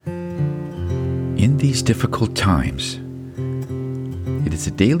In these difficult times, it is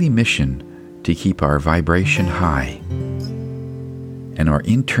a daily mission to keep our vibration high and our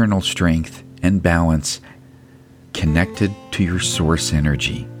internal strength and balance connected to your source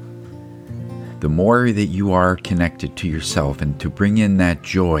energy. The more that you are connected to yourself and to bring in that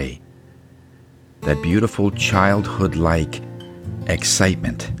joy, that beautiful childhood-like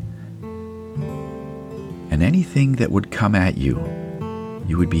excitement, and anything that would come at you,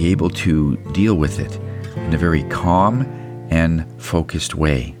 you would be able to deal with it in a very calm and focused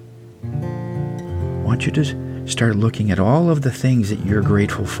way. I want you to start looking at all of the things that you're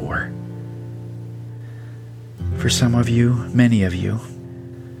grateful for. For some of you, many of you,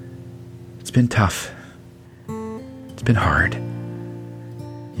 it's been tough. It's been hard.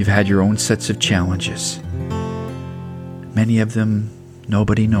 You've had your own sets of challenges. Many of them,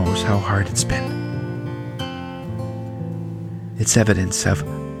 nobody knows how hard it's been. It's evidence of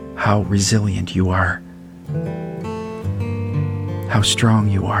how resilient you are, how strong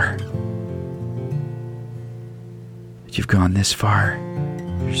you are. That you've gone this far.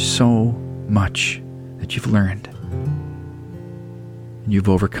 There's so much that you've learned and you've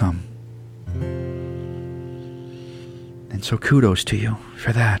overcome. And so kudos to you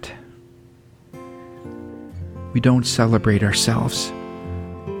for that. We don't celebrate ourselves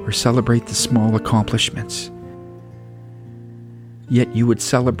or celebrate the small accomplishments. Yet you would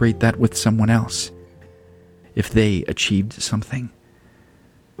celebrate that with someone else if they achieved something.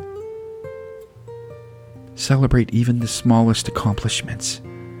 Celebrate even the smallest accomplishments.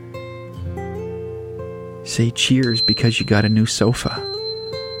 Say cheers because you got a new sofa.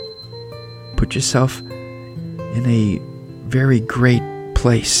 Put yourself in a very great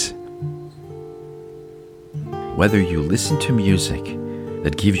place. Whether you listen to music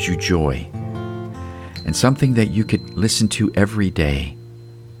that gives you joy and something that you could listen to every day.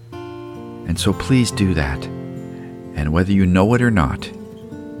 And so please do that. And whether you know it or not,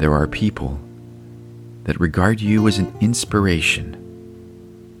 there are people that regard you as an inspiration.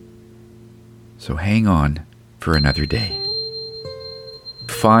 So hang on for another day.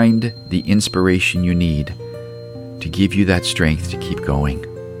 Find the inspiration you need to give you that strength to keep going.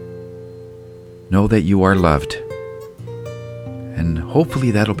 Know that you are loved. And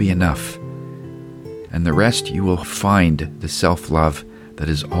hopefully that'll be enough. And the rest you will find the self-love that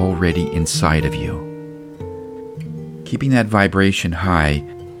is already inside of you. Keeping that vibration high,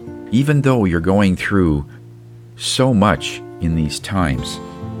 even though you're going through so much in these times,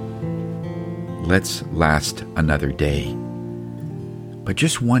 let's last another day. But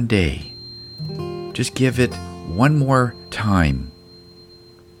just one day. Just give it one more time.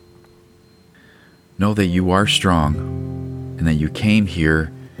 Know that you are strong and that you came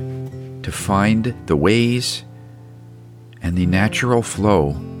here to find the ways and the natural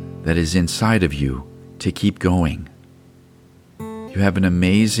flow that is inside of you to keep going. You have an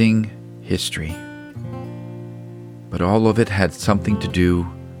amazing history, but all of it had something to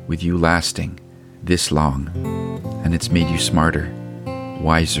do with you lasting this long, and it's made you smarter,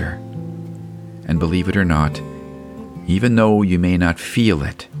 wiser, and believe it or not, even though you may not feel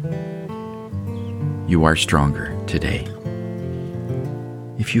it, you are stronger today.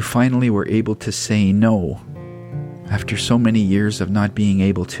 If you finally were able to say no after so many years of not being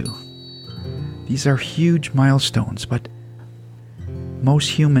able to, these are huge milestones, but most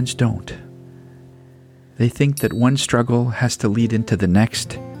humans don't. They think that one struggle has to lead into the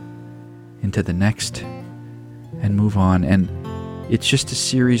next, and move on, and it's just a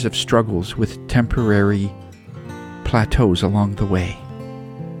series of struggles with temporary plateaus along the way.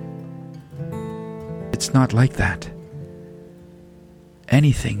 It's not like that.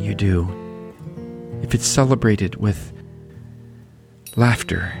 Anything you do, if it's celebrated with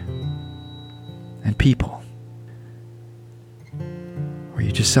laughter and people, or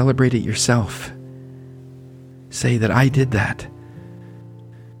you just celebrate it yourself, say that I did that.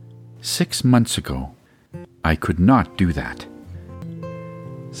 6 months ago, I could not do that.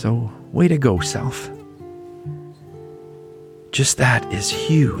 So, way to go, self. Just that is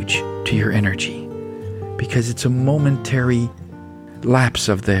huge to your energy, because it's a momentary lapse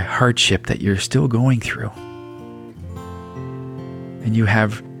of the hardship that you're still going through. And you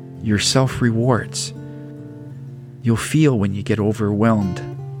have your self-rewards. You'll feel when you get overwhelmed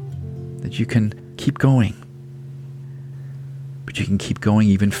that you can keep going. But you can keep going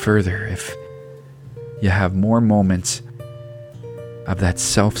even further if you have more moments of that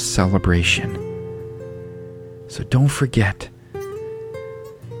self-celebration. So don't forget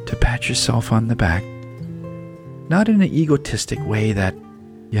to pat yourself on the back. Not in an egotistic way that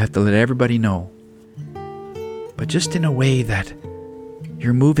you have to let everybody know, but just in a way that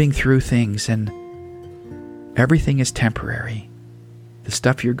you're moving through things and Everything is temporary. The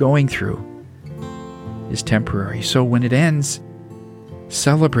stuff you're going through is temporary. So when it ends,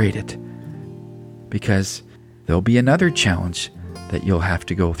 celebrate it, because there'll be another challenge that you'll have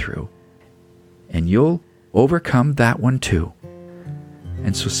to go through, and you'll overcome that one too.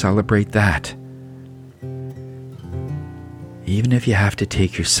 And so celebrate that. Even if you have to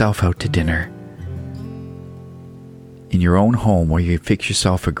take yourself out to dinner in your own home, where you fix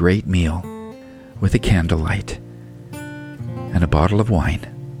yourself a great meal with a candlelight and a bottle of wine,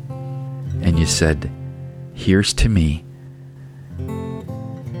 and you said, "Here's to me.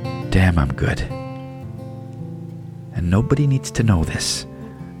 Damn, I'm good." And nobody needs to know this,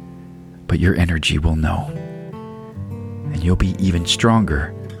 but your energy will know. And you'll be even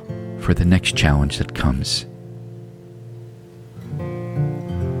stronger for the next challenge that comes.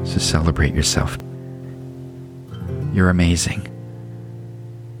 So celebrate yourself. You're amazing.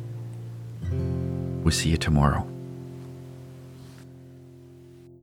 We'll see you tomorrow.